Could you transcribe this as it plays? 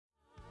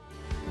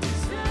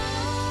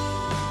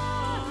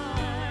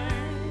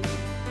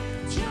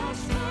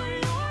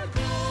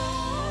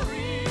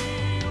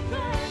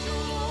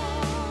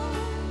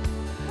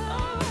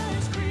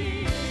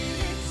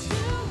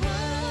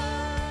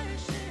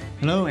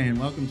Hello and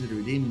welcome to the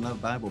Redeeming Love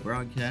Bible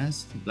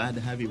broadcast. Glad to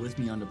have you with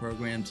me on the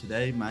program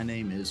today. My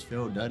name is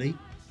Phil Duddy,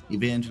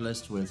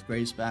 evangelist with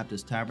Grace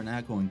Baptist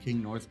Tabernacle in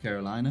King, North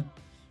Carolina.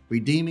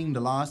 Redeeming the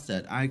Lost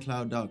at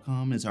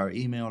iCloud.com is our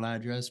email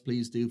address.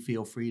 Please do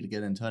feel free to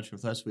get in touch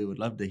with us. We would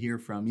love to hear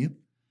from you.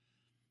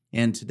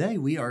 And today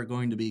we are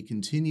going to be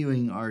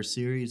continuing our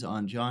series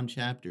on John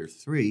chapter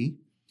 3.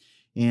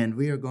 And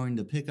we are going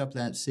to pick up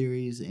that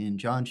series in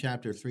John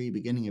chapter 3,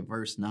 beginning at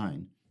verse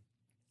 9.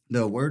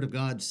 The Word of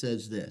God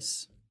says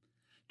this,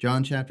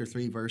 John chapter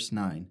 3, verse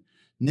 9,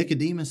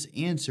 Nicodemus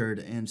answered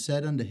and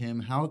said unto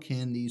him, How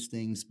can these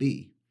things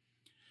be?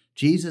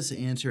 Jesus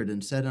answered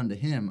and said unto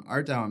him,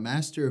 Art thou a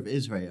master of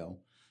Israel,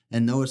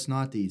 and knowest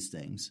not these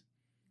things?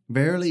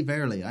 Verily,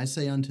 verily, I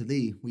say unto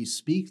thee, we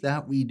speak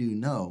that we do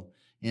know,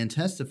 and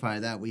testify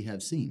that we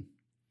have seen,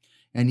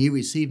 and ye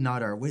receive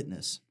not our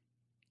witness.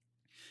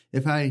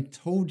 If I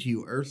told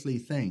you earthly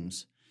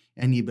things,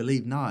 and ye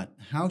believe not,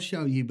 how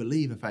shall ye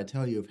believe if I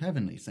tell you of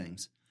heavenly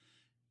things?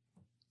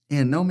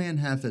 And no man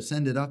hath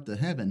ascended up to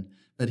heaven,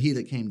 but he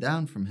that came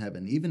down from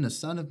heaven, even the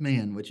Son of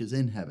Man which is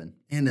in heaven.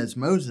 And as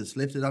Moses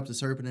lifted up the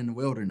serpent in the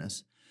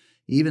wilderness,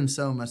 even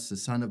so must the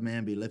Son of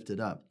Man be lifted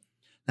up,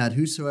 that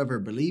whosoever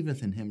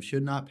believeth in him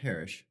should not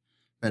perish,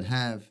 but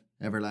have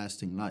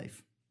everlasting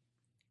life.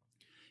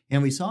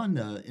 And we saw in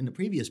the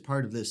previous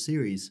part of this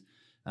series,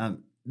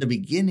 the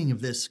beginning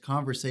of this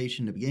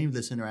conversation, the beginning of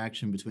this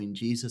interaction between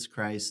Jesus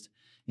Christ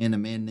and a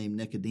man named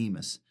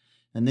Nicodemus.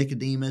 And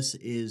Nicodemus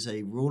is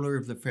a ruler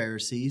of the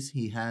Pharisees.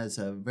 He has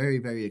a very,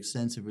 very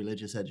extensive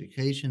religious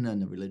education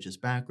and a religious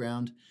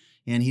background,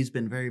 and he's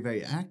been very,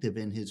 very active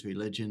in his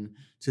religion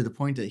to the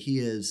point that he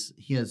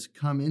has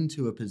come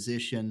into a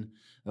position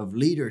of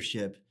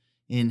leadership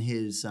in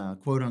his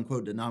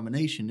quote-unquote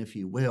denomination, if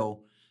you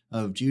will,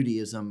 of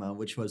Judaism,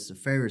 which was the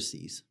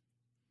Pharisees.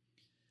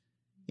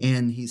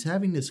 And he's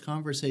having this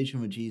conversation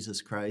with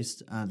Jesus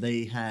Christ.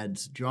 They had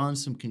drawn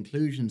some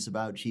conclusions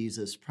about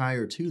Jesus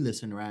prior to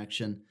this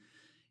interaction.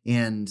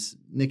 And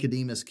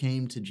Nicodemus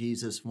came to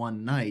Jesus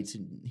one night.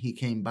 He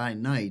came by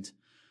night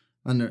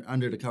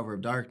under the cover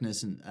of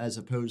darkness, and as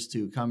opposed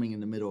to coming in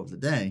the middle of the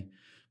day.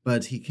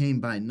 But he came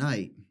by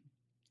night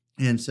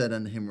and said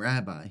unto him,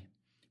 Rabbi,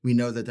 we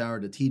know that thou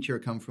art a teacher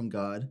come from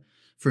God.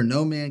 For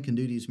no man can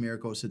do these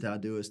miracles that thou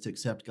doest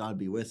except God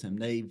be with him.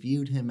 They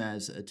viewed him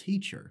as a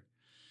teacher.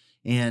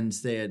 And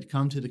they had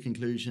come to the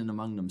conclusion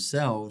among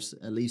themselves,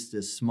 at least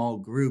this small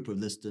group of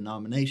this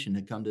denomination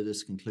had come to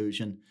this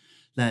conclusion,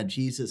 that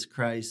Jesus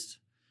Christ,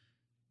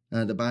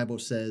 the Bible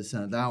says,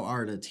 thou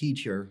art a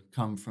teacher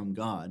come from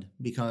God,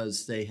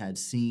 because they had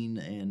seen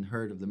and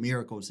heard of the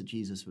miracles that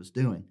Jesus was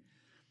doing.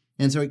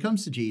 And so he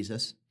comes to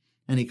Jesus,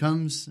 and he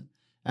comes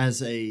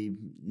as a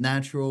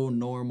natural,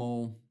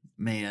 normal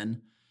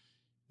man.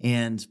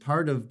 And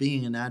part of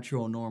being a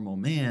natural, normal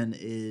man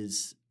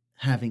is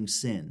having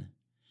sin.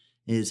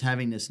 Is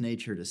having this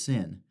nature to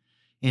sin.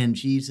 And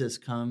Jesus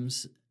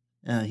comes,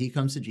 he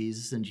comes to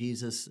Jesus, and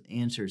Jesus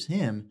answers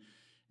him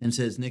and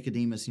says,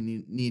 Nicodemus,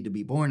 you need to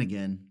be born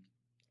again.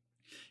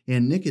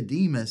 And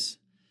Nicodemus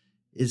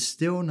is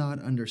still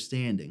not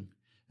understanding.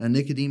 And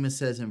Nicodemus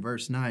says in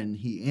verse 9,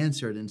 he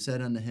answered and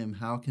said unto him,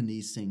 How can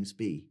these things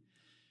be?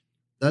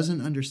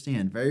 Doesn't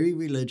understand. Very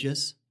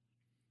religious,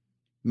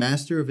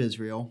 master of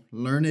Israel,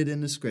 learned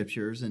in the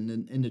scriptures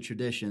and in the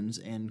traditions,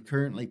 and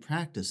currently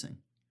practicing.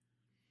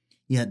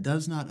 Yet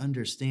does not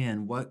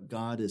understand what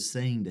God is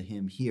saying to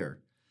him here,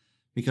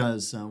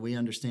 because we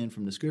understand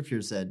from the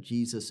scriptures that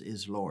Jesus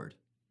is Lord.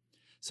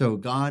 So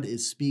God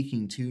is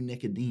speaking to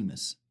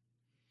Nicodemus,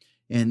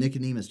 and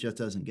Nicodemus just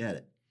doesn't get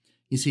it.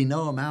 You see,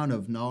 no amount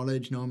of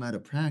knowledge, no amount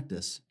of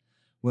practice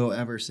will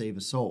ever save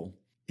a soul.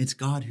 It's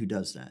God who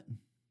does that.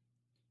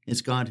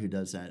 It's God who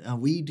does that.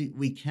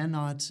 We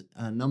cannot,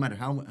 no matter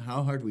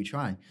how hard we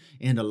try,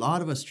 and a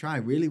lot of us try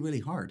really, really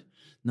hard.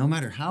 No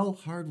matter how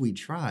hard we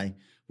try,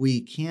 we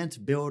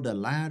can't build a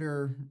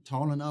ladder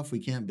tall enough. We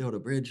can't build a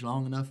bridge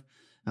long enough.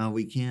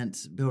 We can't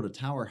build a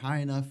tower high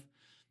enough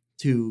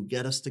to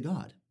get us to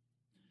God.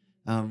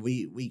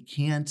 We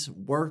can't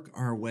work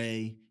our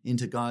way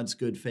into God's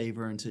good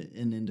favor and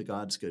into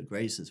God's good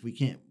graces. We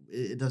can't.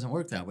 It doesn't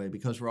work that way,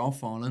 because we're all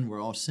fallen.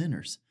 We're all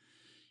sinners.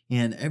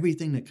 And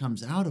everything that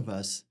comes out of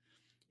us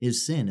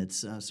is sin.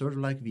 It's sort of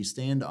like if you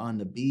stand on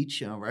the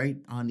beach, right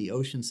on the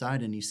ocean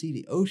side, and you see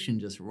the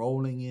ocean just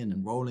rolling in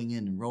and rolling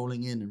in and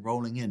rolling in and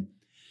rolling in.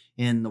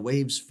 And the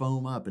waves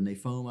foam up and they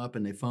foam up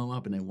and they foam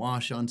up and they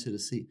wash onto the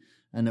sea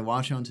and they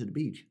wash onto the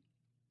beach.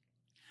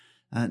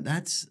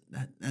 That's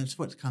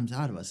what comes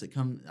out of us.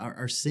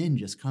 Our sin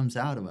just comes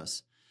out of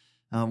us.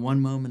 One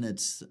moment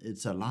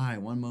it's a lie.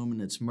 One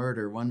moment it's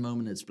murder. One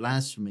moment it's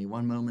blasphemy.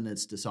 One moment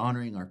it's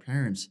dishonoring our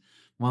parents.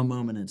 One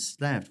moment it's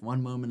theft.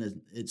 One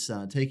moment it's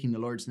taking the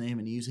Lord's name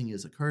and using it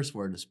as a curse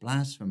word. It's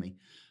blasphemy.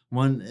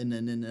 And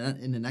then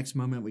in the next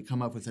moment we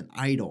come up with an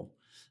idol,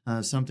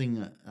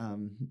 something.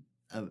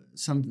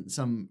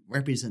 Some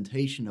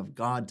representation of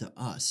God to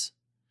us,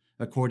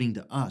 according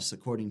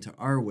to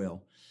our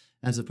will,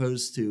 as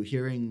opposed to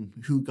hearing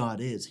who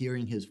God is,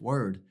 hearing his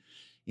word,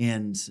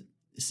 and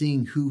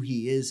seeing who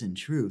he is in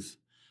truth.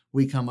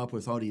 we come up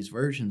with all these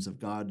versions of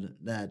God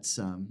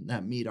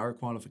that meet our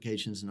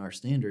qualifications and our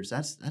standards.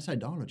 That's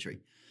idolatry.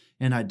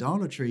 And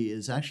idolatry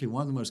is actually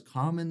one of the most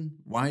common,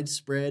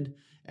 widespread,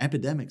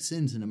 epidemic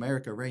sins in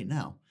America right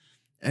now.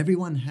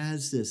 Everyone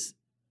has this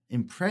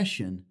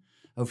impression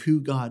of who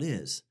God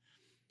is.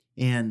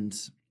 And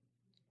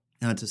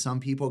to some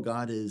people,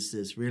 God is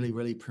this really,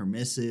 really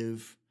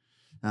permissive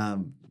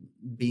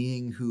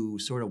being who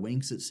sort of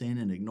winks at sin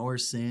and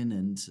ignores sin,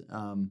 and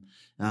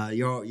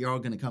you're all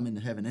going to come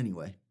into heaven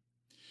anyway.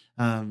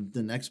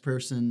 The next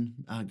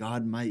person,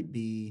 God might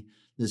be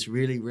this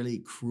really, really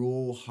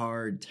cruel,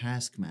 hard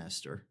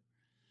taskmaster.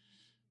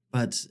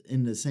 But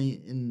in the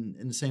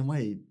same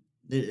way,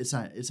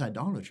 it's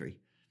idolatry.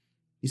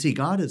 You see,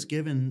 God has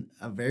given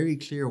a very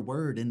clear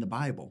word in the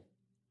Bible.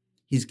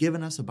 He's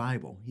given us a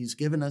Bible. He's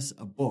given us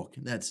a book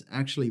that's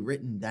actually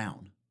written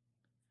down.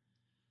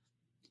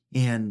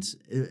 And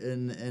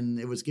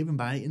it was given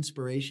by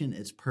inspiration.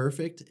 It's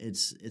perfect.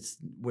 It's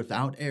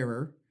without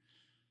error.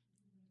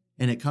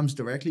 And it comes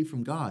directly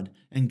from God.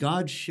 And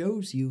God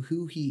shows you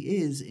who he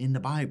is in the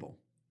Bible.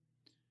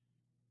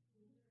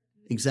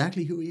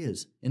 Exactly who he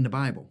is in the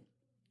Bible.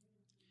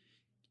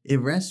 It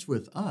rests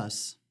with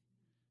us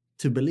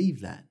to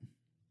believe that,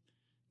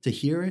 to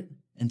hear it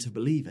and to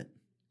believe it.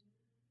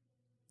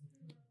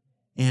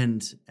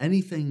 And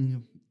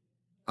anything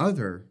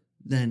other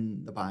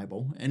than the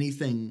Bible,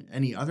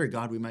 any other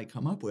God we might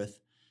come up with,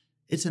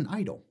 it's an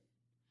idol.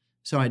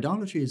 So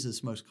idolatry is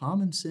this most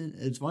common sin.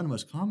 It's one of the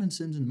most common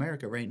sins in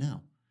America right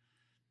now.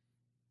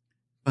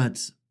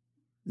 But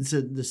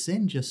the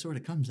sin just sort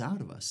of comes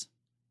out of us.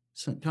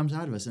 So it comes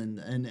out of us, and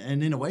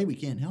in a way we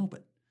can't help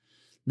it.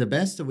 The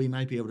best that we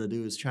might be able to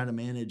do is try to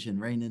manage and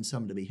rein in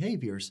some of the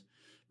behaviors,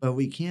 but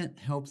we can't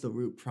help the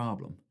root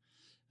problem.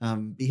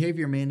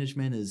 Behavior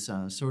management is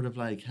sort of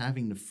like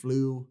having the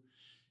flu,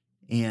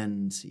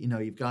 and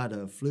you've got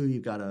a flu,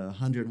 you've got a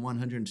 101,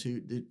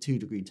 102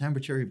 degree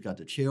temperature, you've got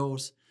the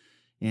chills,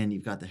 and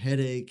you've got the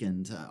headache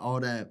and all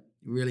that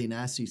really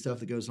nasty stuff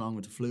that goes along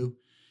with the flu.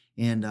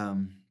 And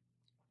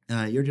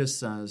you're just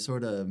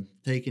sort of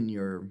taking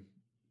your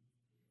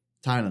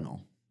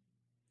Tylenol.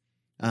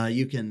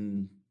 You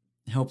can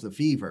help the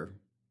fever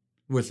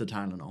with the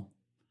Tylenol,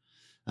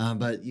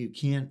 but you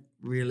can't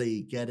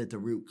really get at the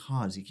root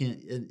cause. You can't.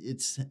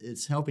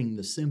 It's helping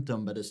the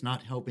symptom, but it's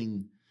not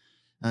helping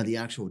the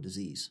actual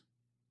disease.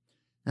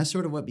 That's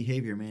sort of what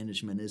behavior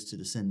management is to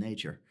the sin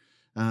nature.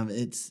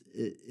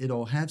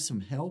 It'll have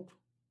some help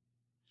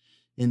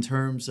in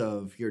terms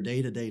of your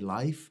day-to-day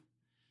life,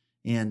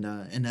 and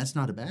that's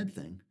not a bad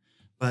thing.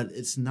 But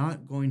it's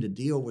not going to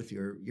deal with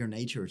your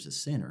nature as a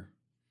sinner.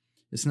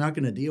 It's not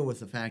going to deal with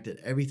the fact that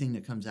everything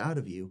that comes out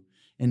of you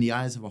in the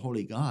eyes of a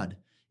holy God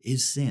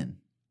is sin.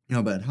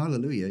 But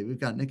hallelujah, we've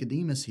got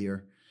Nicodemus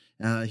here.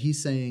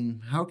 He's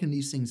saying, how can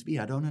these things be?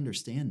 I don't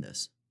understand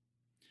this.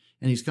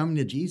 And he's coming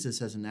to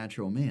Jesus as a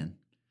natural man.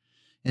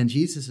 And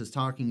Jesus is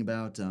talking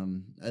about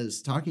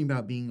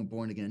being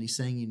born again. He's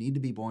saying you need to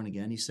be born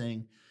again. He's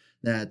saying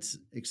that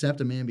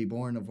except a man be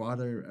born of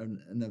water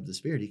and of the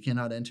Spirit, he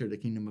cannot enter the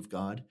kingdom of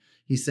God.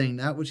 He's saying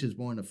that which is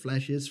born of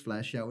flesh is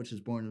flesh, that which is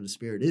born of the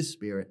Spirit is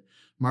spirit.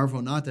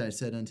 Marvel not that I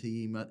said unto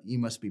you, you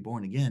must be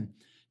born again.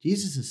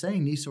 Jesus is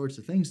saying these sorts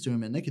of things to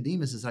him, and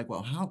Nicodemus is like,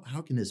 well,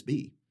 how can this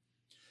be?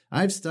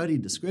 I've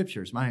studied the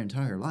scriptures my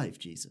entire life,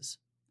 Jesus.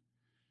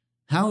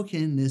 How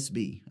can this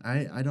be?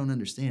 I don't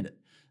understand it.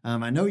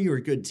 I know you're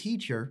a good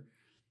teacher,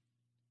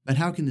 but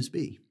how can this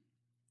be?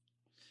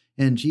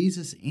 And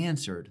Jesus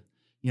answered.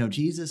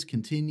 Jesus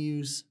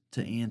continues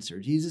to answer.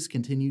 Jesus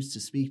continues to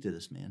speak to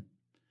this man.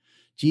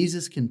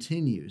 Jesus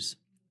continues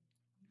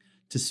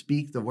to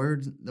speak the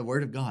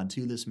word of God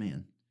to this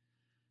man.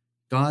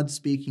 God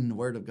speaking the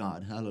word of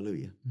God.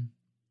 Hallelujah.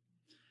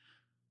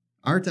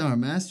 Art thou a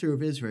master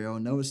of Israel,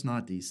 and knowest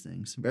not these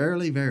things?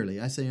 Verily, verily,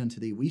 I say unto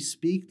thee, we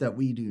speak that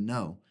we do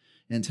know,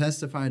 and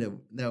testify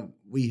that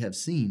we have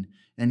seen,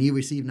 and ye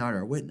receive not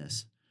our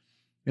witness.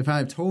 If I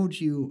have told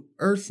you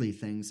earthly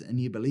things, and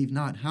ye believe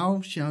not,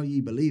 how shall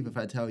ye believe if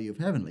I tell you of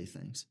heavenly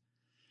things?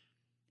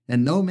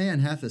 And no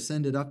man hath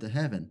ascended up to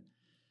heaven,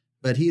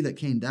 but he that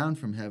came down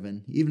from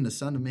heaven, even the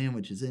Son of Man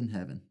which is in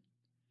heaven.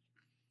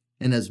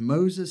 And as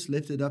Moses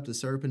lifted up the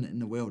serpent in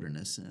the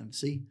wilderness.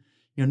 See,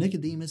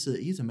 Nicodemus,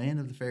 he's a man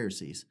of the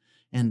Pharisees,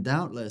 and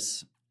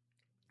doubtless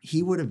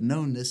he would have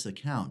known this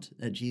account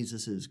that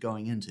Jesus is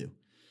going into.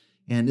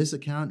 And this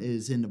account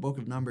is in the book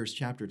of Numbers,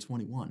 chapter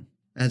 21.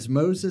 As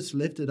Moses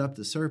lifted up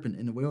the serpent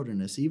in the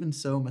wilderness, even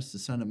so must the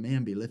Son of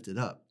Man be lifted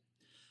up,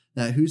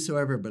 that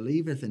whosoever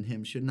believeth in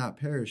him should not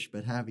perish,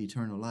 but have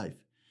eternal life.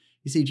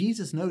 You see,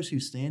 Jesus knows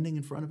who's standing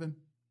in front of him.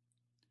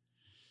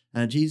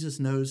 Jesus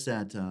knows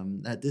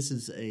that this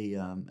is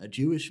a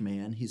Jewish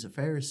man. He's a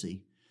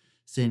Pharisee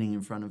standing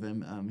in front of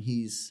him.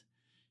 He's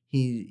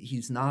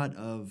not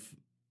of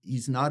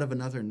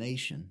another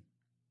nation,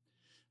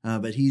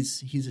 but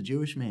he's a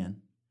Jewish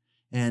man,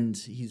 and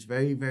he's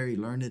very, very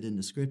learned in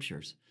the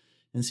scriptures.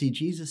 And see,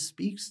 Jesus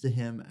speaks to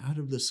him out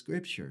of the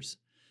scriptures.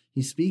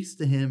 He speaks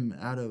to him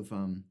out of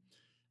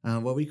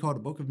what we call the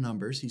book of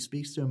Numbers. He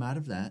speaks to him out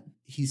of that.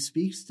 He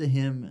speaks to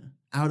him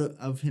out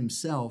of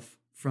himself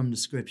from the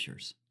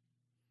scriptures.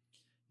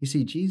 You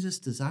see, Jesus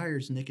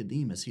desires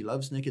Nicodemus. He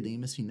loves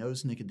Nicodemus. He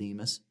knows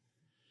Nicodemus.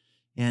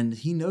 And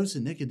he knows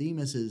that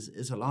Nicodemus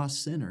is a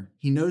lost sinner.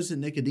 He knows that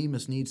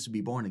Nicodemus needs to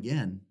be born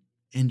again.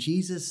 And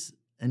Jesus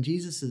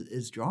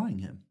is drawing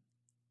him.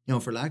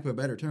 For lack of a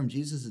better term,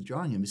 Jesus is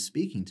drawing him, is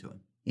speaking to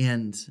him.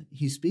 And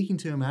he's speaking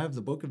to him out of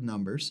the book of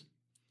Numbers.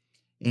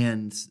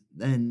 And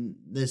then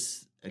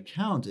this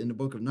account in the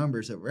book of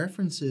Numbers that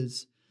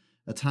references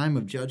a time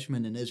of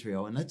judgment in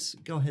Israel. And let's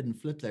go ahead and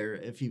flip there.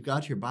 If you've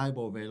got your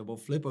Bible available,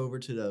 flip over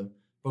to the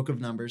book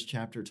of Numbers,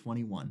 chapter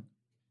 21.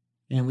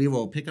 And we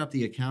will pick up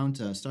the account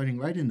starting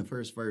right in the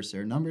first verse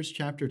there. Numbers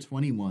chapter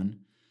 21,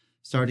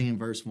 starting in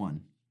verse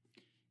 1.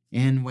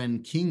 And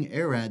when King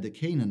Arad the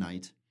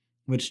Canaanite,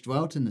 which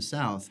dwelt in the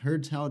south,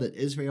 heard tell that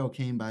Israel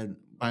came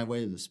by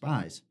way of the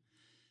spies,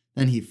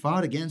 then he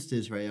fought against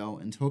Israel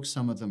and took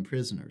some of them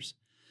prisoners.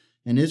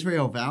 And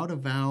Israel vowed a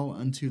vow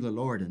unto the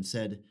Lord and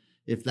said,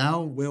 If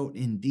thou wilt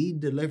indeed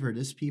deliver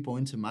this people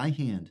into my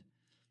hand,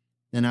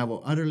 then I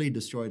will utterly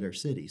destroy their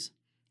cities.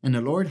 And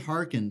the Lord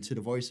hearkened to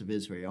the voice of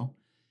Israel,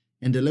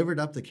 and delivered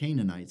up the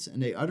Canaanites,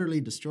 and they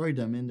utterly destroyed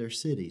them in their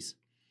cities.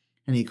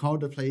 And he called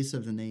the place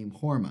of the name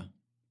Hormah.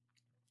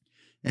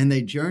 And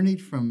they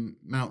journeyed from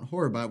Mount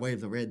Hor by way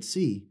of the Red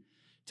Sea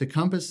to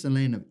compass the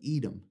land of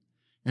Edom.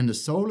 And the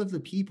soul of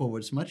the people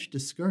was much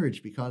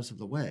discouraged because of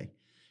the way.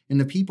 And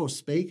the people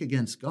spake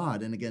against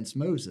God and against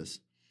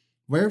Moses,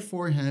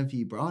 Wherefore have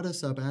ye brought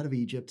us up out of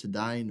Egypt to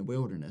die in the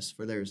wilderness?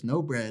 For there is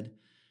no bread,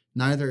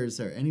 neither is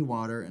there any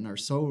water, and our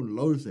soul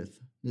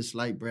loatheth this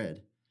light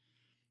bread.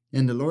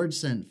 And the Lord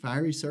sent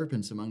fiery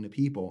serpents among the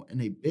people, and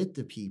they bit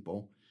the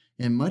people,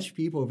 and much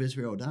people of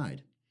Israel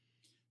died.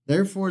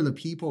 Therefore the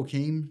people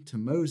came to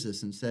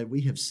Moses and said,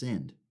 We have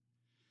sinned,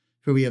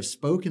 for we have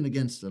spoken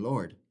against the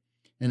Lord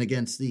and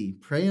against thee.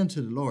 Pray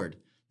unto the Lord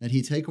that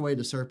he take away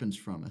the serpents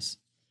from us.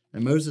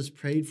 And Moses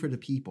prayed for the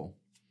people.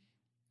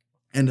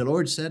 And the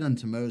Lord said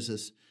unto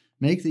Moses,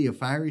 Make thee a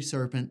fiery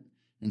serpent,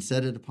 and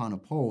set it upon a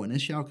pole, and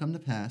it shall come to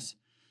pass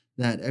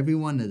that every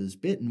one that is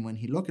bitten, when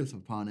he looketh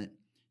upon it,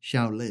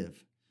 shall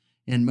live.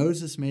 And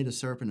Moses made a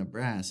serpent of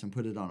brass, and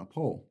put it on a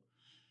pole.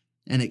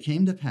 And it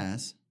came to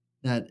pass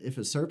that if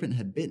a serpent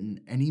had bitten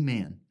any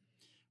man,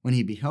 when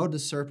he beheld the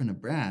serpent of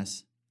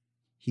brass,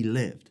 he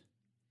lived.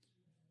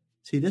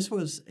 See, this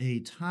was a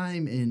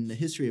time in the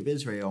history of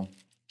Israel.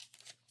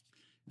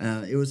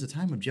 It was a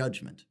time of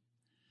judgment.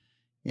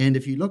 And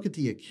if you look at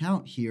the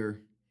account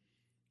here,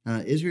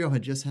 Israel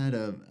had just had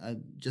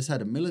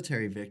a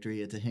military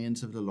victory at the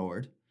hands of the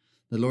Lord.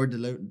 The Lord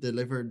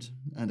delivered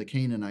the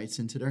Canaanites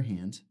into their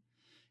hands,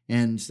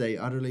 and they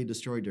utterly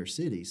destroyed their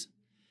cities.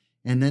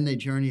 And then they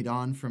journeyed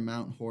on from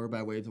Mount Hor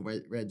by way of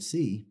the Red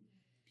Sea,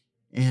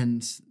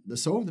 and the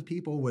soul of the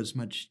people was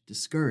much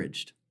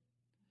discouraged,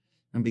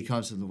 and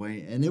because of the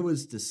way. And it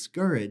was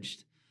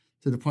discouraged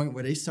to the point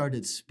where they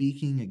started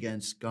speaking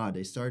against God.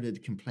 They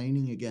started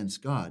complaining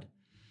against God.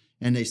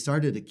 And they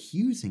started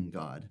accusing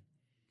God,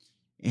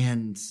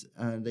 and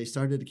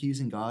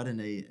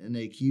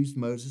they accused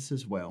Moses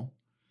as well.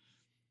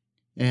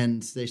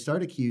 And they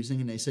start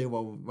accusing, and they say,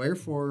 Well,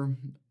 wherefore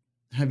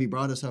have you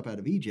brought us up out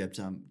of Egypt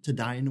to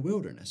die in the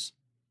wilderness?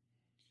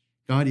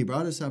 God, you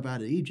brought us up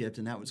out of Egypt,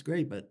 and that was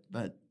great,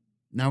 but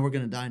now we're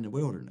going to die in the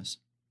wilderness.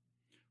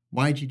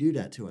 Why'd you do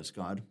that to us,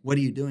 God? What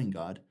are you doing,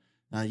 God?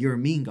 You're a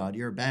mean God.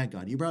 You're a bad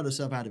God. You brought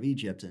us up out of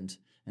Egypt, and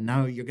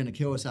now you're going to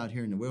kill us out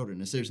here in the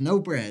wilderness. There's no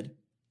bread.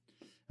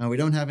 We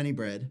don't have any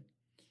bread.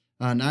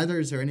 Neither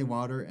is there any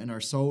water, and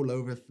our soul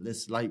loatheth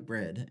this light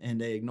bread.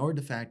 And they ignored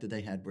the fact that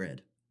they had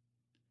bread.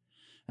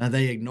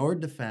 They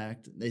ignored the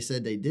fact, they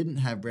said they didn't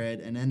have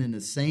bread, and then in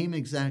the same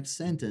exact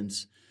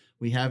sentence,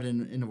 we have it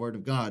in the Word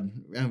of God.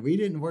 Read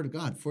it in the Word of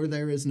God. For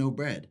there is no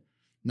bread,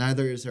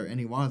 neither is there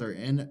any water,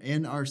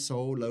 and our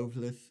soul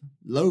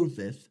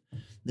loatheth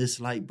this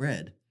light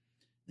bread.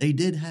 They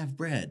did have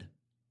bread.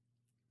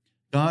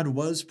 God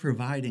was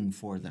providing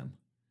for them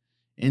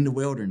in the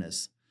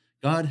wilderness.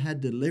 God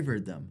had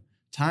delivered them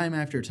time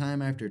after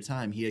time after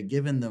time. He had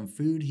given them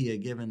food. He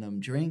had given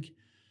them drink.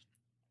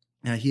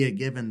 He had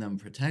given them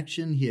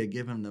protection. He had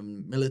given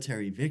them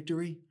military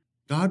victory.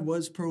 God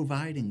was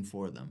providing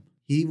for them.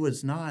 He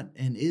was not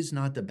and is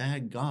not the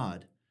bad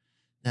God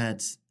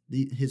that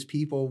his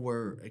people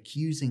were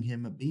accusing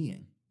him of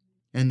being.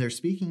 And they're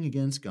speaking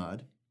against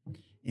God.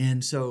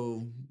 And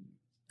so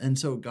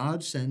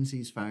God sends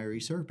these fiery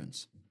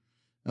serpents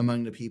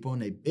among the people,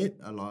 and they bit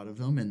a lot of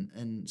them,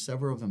 and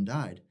several of them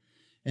died.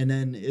 And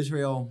then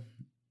Israel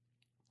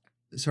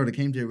sort of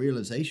came to a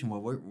realization,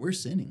 well, we're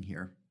sinning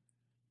here.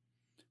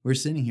 We're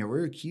sinning here.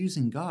 We're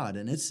accusing God,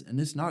 and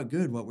it's not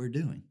good what we're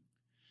doing.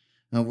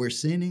 We're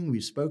sinning.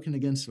 We've spoken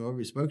against the Lord.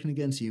 We've spoken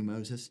against you,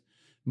 Moses.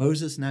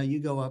 Moses, now you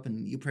go up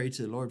and you pray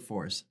to the Lord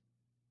for us.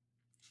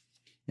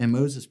 And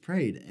Moses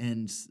prayed,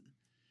 and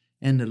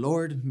the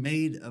Lord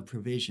made a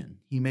provision.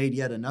 He made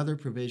yet another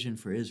provision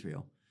for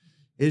Israel.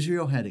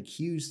 Israel had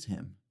accused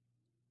him.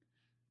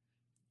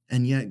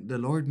 And yet the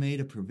Lord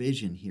made a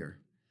provision here.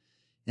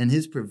 and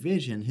his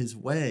provision, his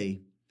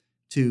way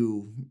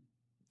to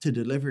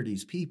deliver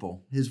these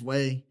people, his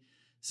way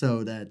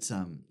so that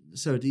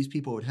these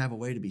people would have a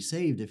way to be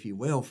saved, if you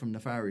will, from the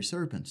fiery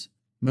serpents.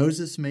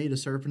 Moses made a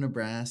serpent of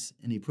brass,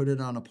 and he put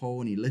it on a pole,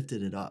 and he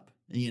lifted it up.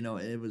 And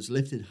it was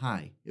lifted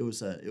high. It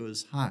was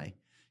high.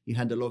 You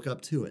had to look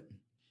up to it.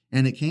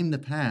 And it came to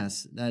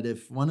pass that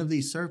if one of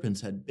these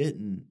serpents had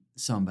bitten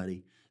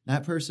somebody,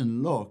 that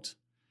person looked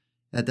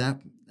at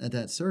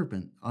that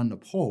serpent on the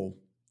pole,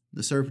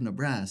 the serpent of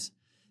brass,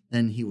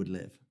 then he would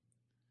live.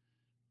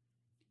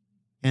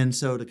 And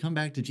so, to come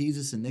back to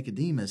Jesus and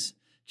Nicodemus,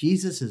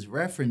 Jesus is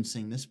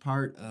referencing this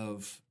part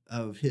of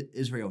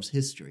Israel's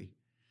history.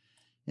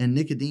 And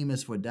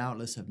Nicodemus would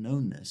doubtless have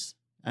known this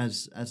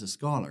as a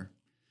scholar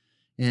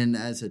and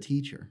as a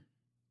teacher.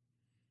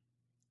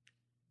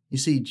 You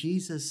see,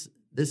 Jesus,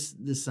 this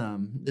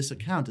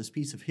account, this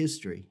piece of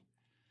history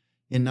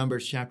in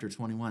Numbers chapter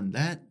 21,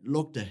 that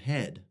looked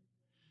ahead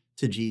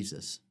to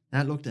Jesus.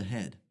 That looked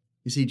ahead.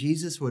 You see,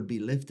 Jesus would be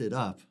lifted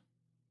up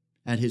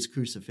at his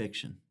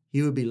crucifixion.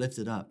 He would be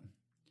lifted up.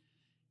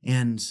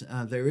 And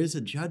there is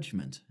a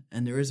judgment,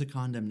 and there is a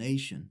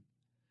condemnation.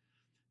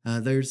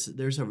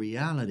 There's a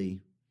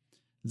reality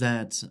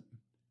that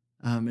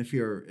if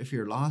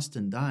you're lost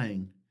and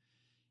dying,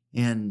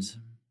 and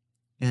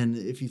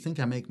if you think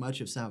I make much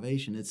of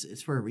salvation,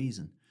 it's for a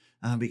reason,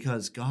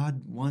 because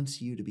God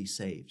wants you to be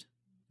saved,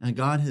 and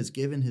God has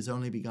given his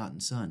only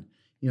begotten Son.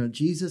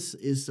 Jesus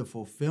is the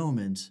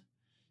fulfillment,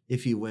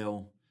 if you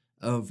will,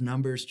 of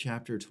Numbers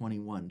chapter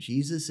 21.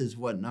 Jesus is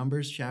what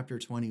Numbers chapter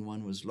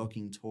 21 was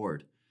looking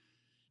toward.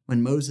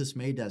 When Moses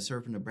made that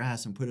serpent of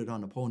brass and put it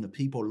on a pole and the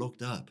people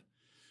looked up,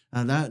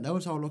 that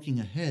was all looking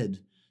ahead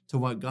to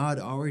what God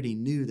already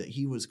knew that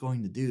he was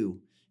going to do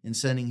in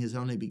sending his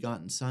only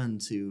begotten Son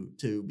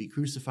to be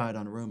crucified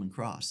on a Roman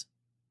cross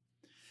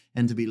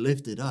and to be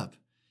lifted up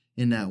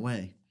in that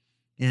way.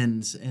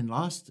 And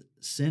lost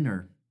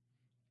sinner,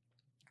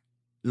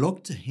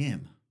 look to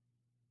him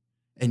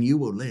and you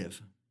will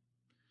live.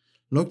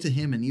 Look to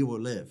him and you will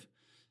live.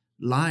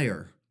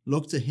 Liar,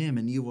 look to him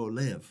and you will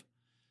live.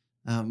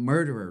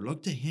 Murderer,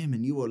 look to him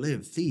and you will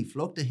live. Thief,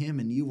 look to him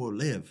and you will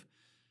live.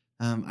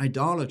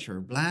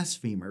 Idolater,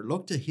 blasphemer,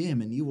 look to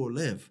him and you will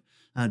live.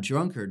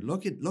 Drunkard,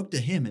 look to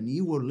him and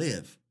you will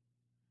live.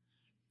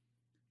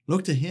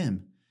 Look to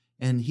him,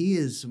 and he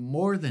is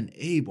more than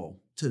able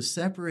to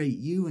separate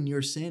you and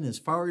your sin as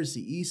far as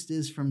the east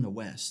is from the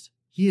west.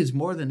 He is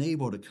more than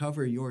able to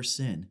cover your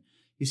sin.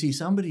 You see,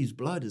 somebody's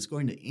blood is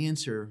going to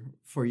answer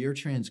for your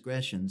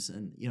transgressions,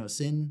 and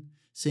sin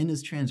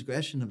is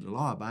transgression of the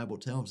law, the Bible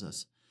tells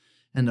us.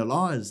 And the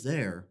law is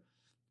there,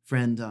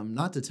 friend,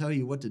 not to tell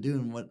you what to do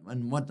and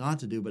what not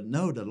to do, but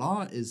no, the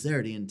law is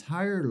there. The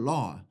entire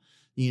law,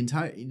 the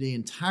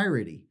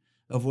entirety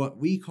of what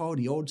we call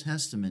the Old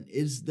Testament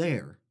is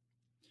there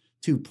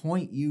to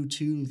point you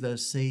to the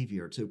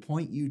Savior, to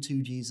point you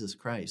to Jesus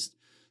Christ.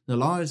 The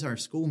law is our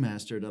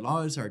schoolmaster. The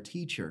law is our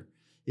teacher,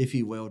 if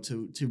you will,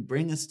 to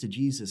bring us to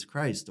Jesus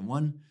Christ, the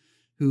one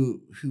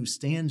who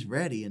stands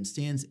ready and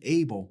stands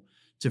able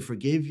to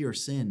forgive your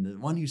sin, the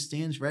one who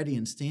stands ready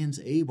and stands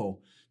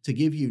able to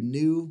give you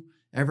new,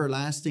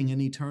 everlasting, and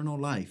eternal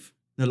life.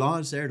 The law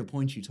is there to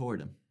point you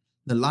toward him.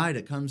 The lie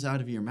that comes out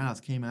of your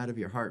mouth came out of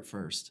your heart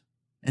first.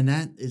 And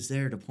that is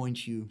there to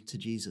point you to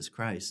Jesus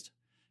Christ.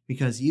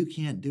 Because you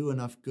can't do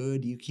enough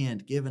good, you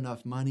can't give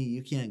enough money,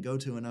 you can't go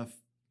to enough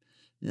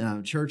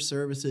church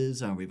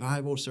services,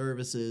 revival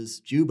services,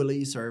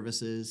 jubilee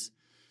services,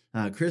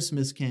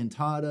 Christmas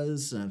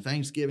cantatas,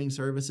 Thanksgiving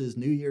services,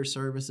 New Year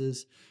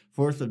services,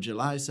 4th of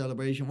July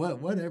celebration,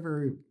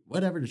 whatever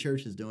the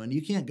church is doing.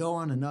 You can't go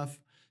on enough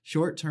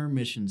short-term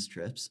missions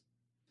trips.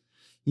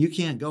 You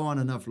can't go on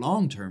enough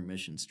long-term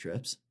missions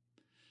trips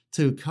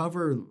to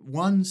cover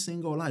one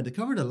single lie, to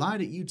cover the lie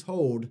that you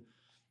told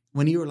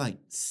when you were like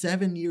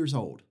 7 years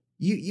old.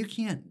 You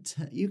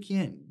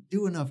can't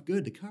do enough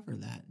good to cover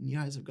that in the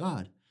eyes of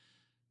God.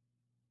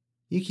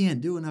 You can't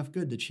do enough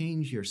good to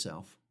change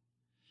yourself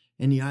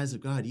in the eyes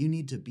of God. You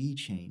need to be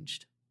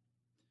changed.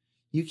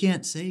 You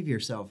can't save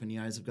yourself in the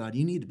eyes of God.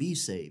 You need to be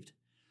saved.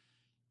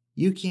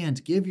 You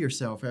can't give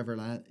yourself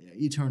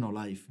eternal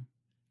life.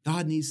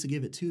 God needs to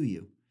give it to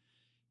you.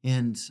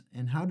 And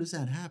how does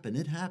that happen?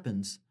 It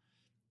happens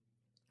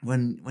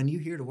when you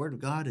hear the word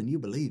of God and you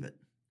believe it.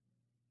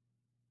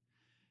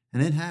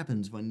 And it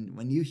happens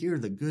when you hear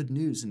the good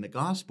news, and the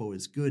gospel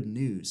is good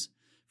news,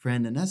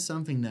 friend. And that's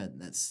something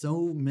that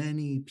so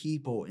many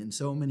people in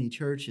so many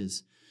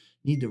churches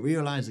need to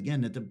realize again,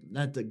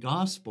 that the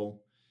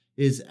gospel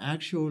is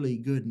actually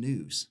good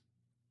news.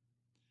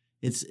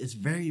 It's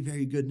very,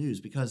 very good news,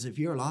 because if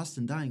you're a lost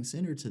and dying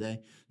sinner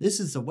today,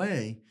 this is the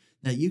way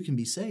that you can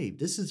be saved.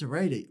 This is the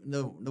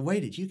way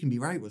that you can be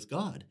right with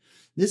God.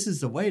 This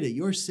is the way that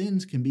your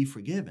sins can be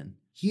forgiven.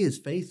 He is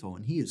faithful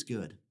and he is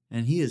good,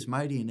 and he is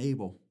mighty and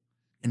able,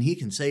 and he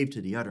can save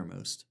to the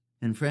uttermost.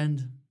 And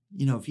friend,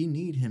 if you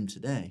need him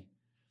today,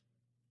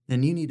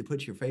 then you need to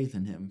put your faith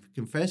in him.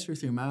 Confess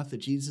with your mouth that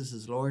Jesus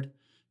is Lord.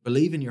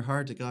 Believe in your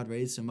heart that God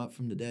raised him up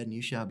from the dead, and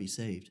you shall be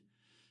saved.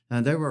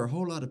 There were a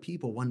whole lot of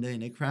people one day,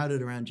 and they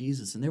crowded around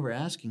Jesus, and they were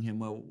asking him,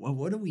 well,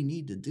 what do we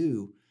need to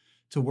do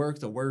to work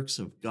the works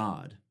of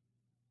God?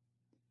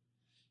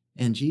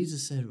 And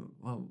Jesus said,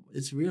 well,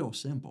 it's real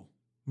simple,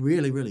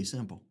 really, really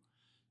simple.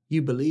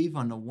 You believe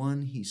on the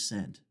one he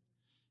sent,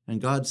 and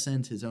God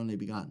sent his only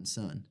begotten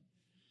Son.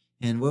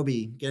 And we'll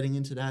be getting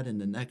into that in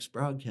the next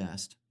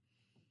broadcast.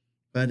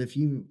 But if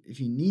you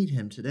need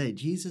him today,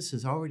 Jesus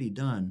has already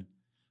done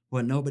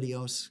what nobody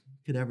else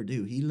could ever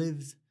do. He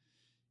lived,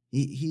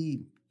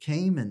 he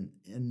came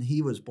and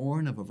he was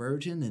born of a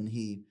virgin, and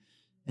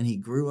he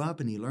grew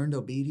up and he learned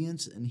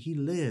obedience, and he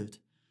lived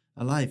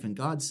a life. And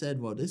God said,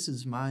 well, this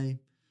is my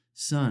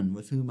Son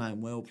with whom I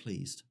am well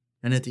pleased.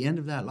 And at the end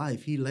of that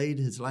life, he laid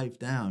his life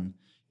down.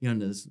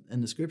 And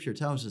the scripture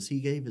tells us he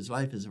gave his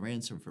life as a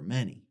ransom for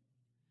many.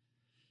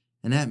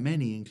 And that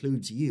many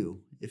includes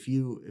you. If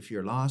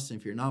you're lost,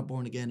 if you're not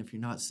born again, if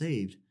you're not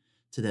saved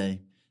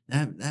today,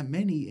 that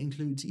many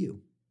includes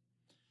you.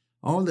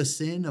 All the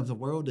sin of the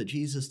world that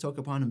Jesus took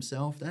upon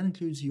himself, that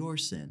includes your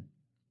sin.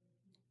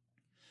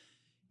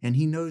 And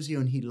he knows you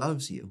and he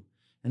loves you.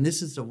 And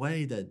this is the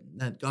way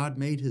that God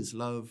made his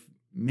love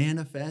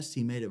manifest.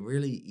 He made it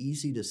really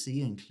easy to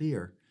see and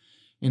clear.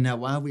 And that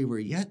while we were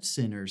yet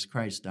sinners,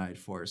 Christ died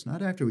for us,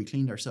 not after we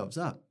cleaned ourselves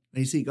up.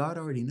 And you see, God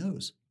already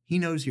knows. He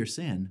knows your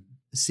sin.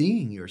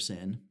 Seeing your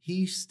sin,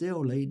 he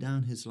still laid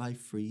down his life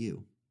for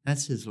you.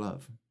 That's his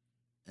love.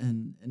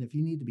 And if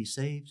you need to be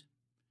saved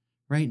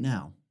right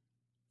now,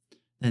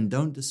 then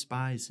don't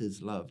despise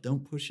his love.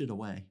 Don't push it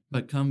away,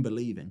 but come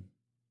believing.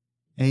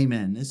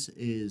 Amen. This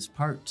is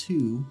part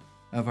 2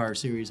 of our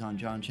series on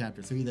John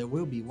chapter 3. There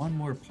will be one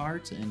more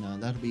part,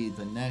 and that'll be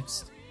the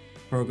next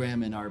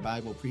program in our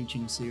Bible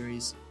preaching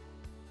series.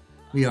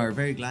 We are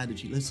very glad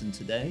that you listened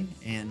today,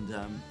 and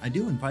I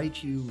do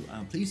invite you,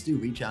 please do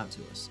reach out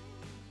to us.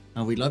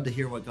 We'd love to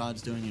hear what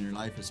God's doing in your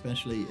life,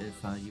 especially if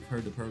you've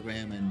heard the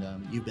program and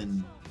you've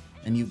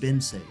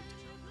been saved.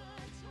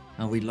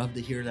 We'd love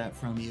to hear that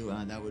from you.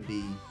 That would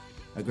be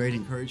a great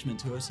encouragement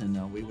to us,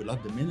 and we would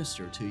love to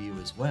minister to you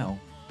as well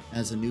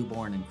as a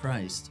newborn in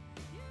Christ.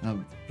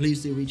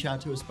 Please do reach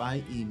out to us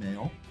by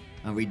email.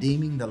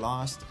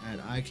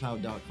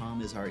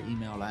 redeemingthelost@icloud.com is our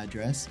email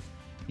address.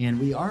 And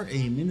we are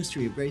a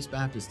ministry of Grace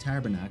Baptist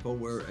Tabernacle.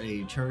 We're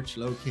a church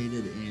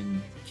located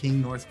in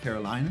King, North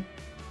Carolina.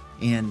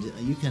 And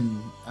you can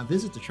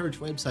visit the church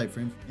website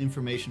for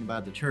information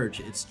about the church.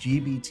 It's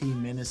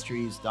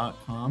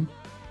gbtministries.com.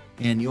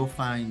 And you'll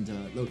find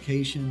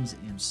locations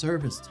and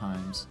service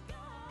times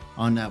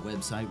on that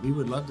website. We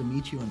would love to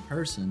meet you in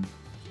person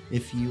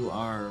if you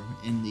are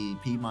in the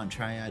Piedmont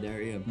Triad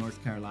area of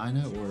North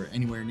Carolina or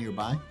anywhere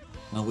nearby.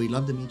 We'd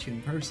love to meet you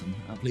in person.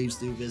 Please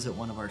do visit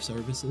one of our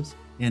services.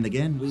 And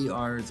again, we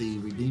are the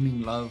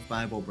Redeeming Love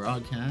Bible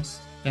Broadcast.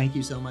 Thank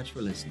you so much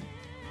for listening.